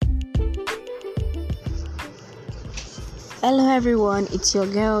Hello everyone, it's your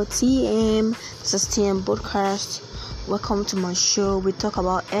girl TM. This is TM Podcast. Welcome to my show. We talk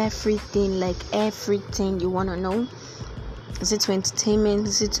about everything, like everything you wanna know. Is it to entertainment?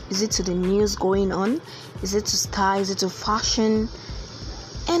 Is it to the news going on? Is it to style? Is it to fashion?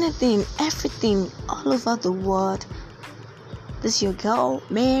 Anything, everything, all over the world. This is your girl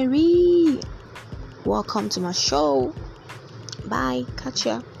Mary. Welcome to my show. Bye. Catch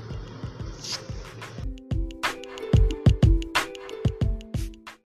ya.